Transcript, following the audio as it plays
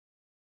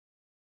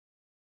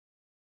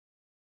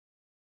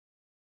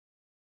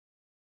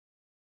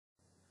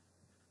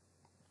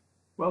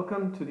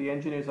Welcome to the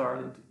Engineers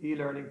Ireland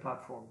eLearning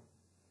platform.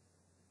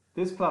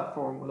 This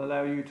platform will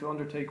allow you to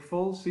undertake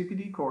full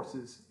CPD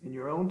courses in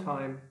your own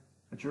time,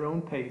 at your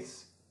own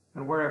pace,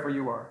 and wherever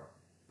you are.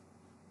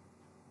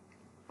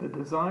 The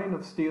Design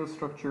of Steel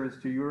Structures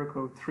to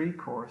Eurocode 3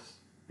 course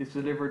is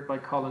delivered by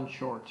Colin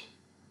Short.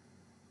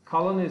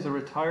 Colin is a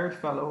retired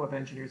Fellow of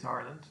Engineers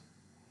Ireland.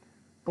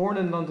 Born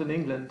in London,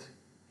 England,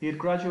 he had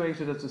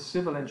graduated as a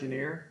civil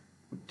engineer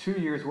with 2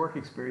 years work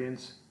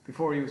experience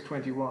before he was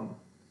 21.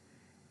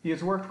 He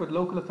has worked with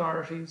local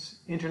authorities,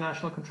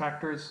 international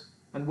contractors,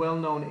 and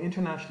well-known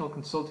international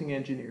consulting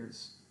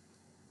engineers,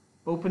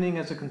 opening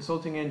as a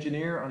consulting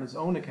engineer on his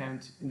own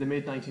account in the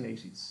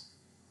mid-1980s.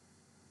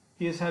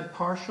 He has had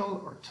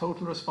partial or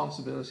total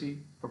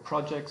responsibility for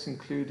projects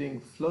including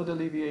flood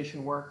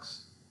alleviation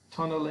works,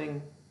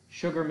 tunnelling,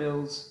 sugar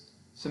mills,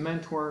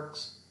 cement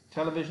works,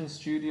 television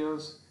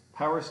studios,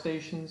 power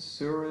stations,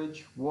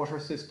 sewerage, water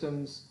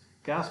systems,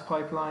 gas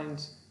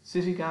pipelines,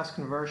 city gas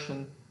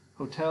conversion,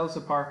 hotels,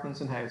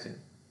 apartments and housing.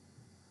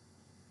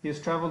 He has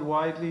travelled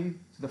widely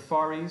to the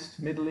Far East,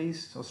 Middle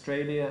East,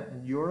 Australia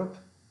and Europe,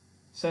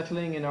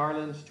 settling in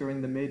Ireland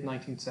during the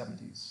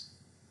mid-1970s.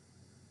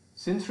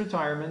 Since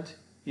retirement,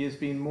 he has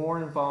been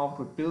more involved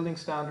with building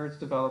standards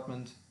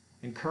development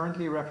and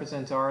currently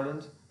represents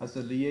Ireland as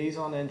the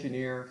liaison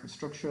engineer for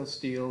structural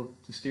steel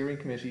to steering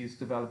committees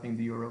developing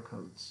the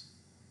Eurocodes.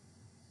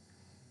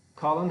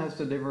 Colin has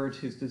delivered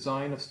his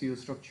Design of Steel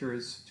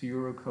Structures to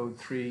Eurocode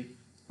 3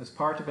 as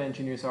part of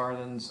Engineers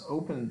Ireland's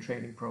Open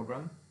Training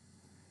Programme.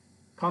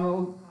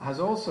 Colin has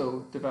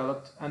also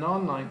developed an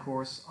online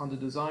course on the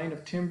design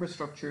of timber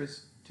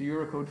structures to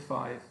Eurocode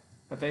 5,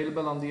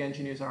 available on the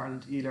Engineers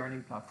Ireland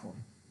eLearning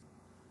platform.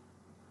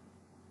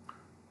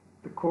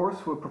 The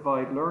course will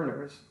provide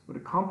learners with a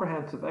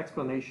comprehensive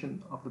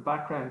explanation of the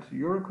background to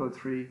Eurocode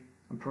 3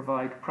 and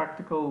provide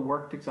practical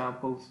worked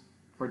examples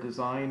for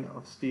design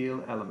of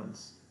steel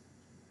elements.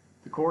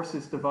 The course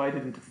is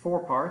divided into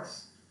 4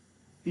 parts.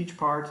 Each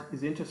part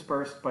is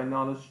interspersed by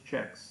knowledge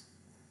checks.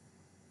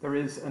 There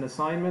is an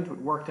assignment with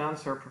worked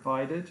answer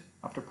provided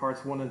after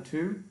parts 1 and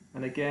 2,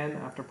 and again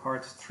after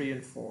parts 3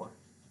 and 4.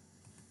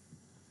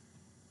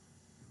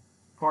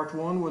 Part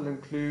 1 will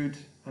include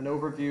an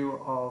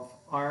overview of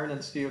iron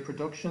and steel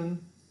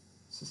production,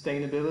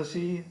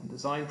 sustainability and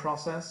design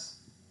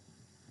process.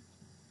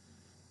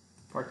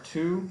 Part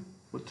 2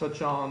 will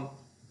touch on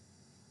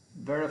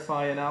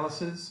verify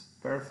analysis,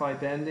 verify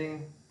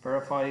bending,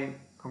 verify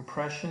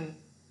compression,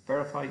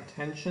 verify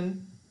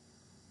tension,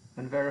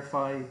 and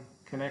verify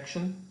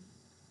connection.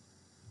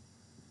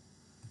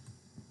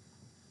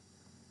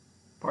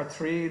 Part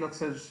 3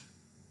 looks at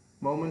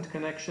moment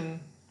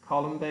connection,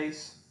 column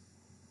base,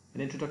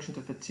 an introduction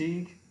to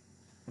fatigue,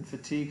 and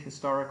fatigue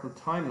historical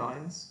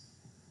timelines.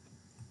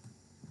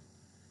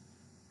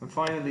 And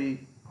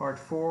finally, Part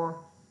 4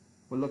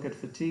 will look at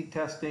fatigue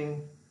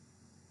testing,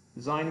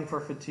 designing for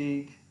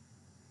fatigue,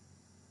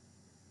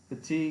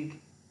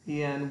 fatigue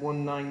EN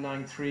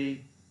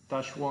 1993-1-9,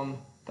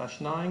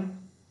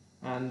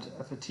 and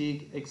a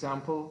fatigue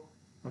example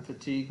and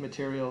fatigue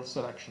material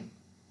selection.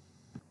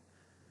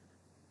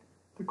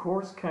 The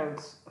course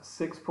counts a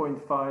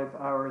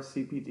 6.5-hour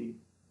CPD.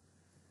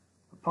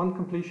 Upon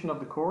completion of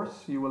the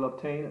course, you will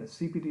obtain a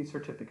CPD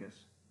certificate.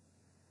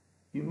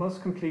 You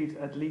must complete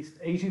at least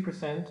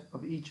 80%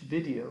 of each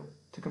video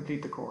to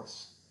complete the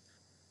course.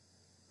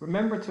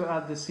 Remember to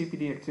add this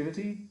CPD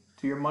activity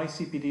to your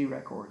MyCPD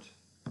record.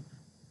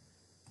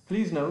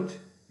 Please note,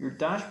 your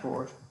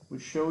dashboard will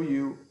show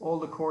you all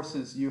the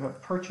courses you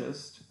have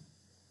purchased.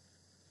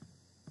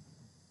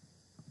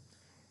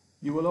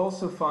 You will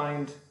also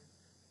find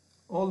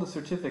all the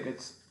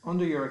certificates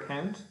under your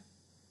account,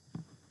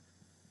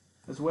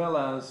 as well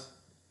as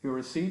your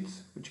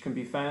receipts, which can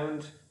be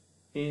found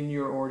in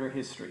your order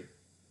history.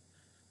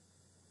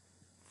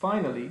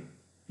 Finally,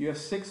 you have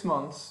 6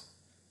 months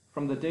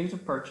from the date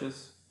of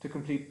purchase to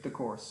complete the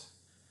course,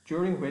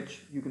 during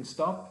which you can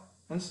stop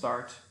and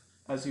start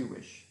as you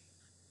wish.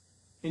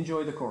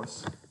 Enjoy the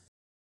course.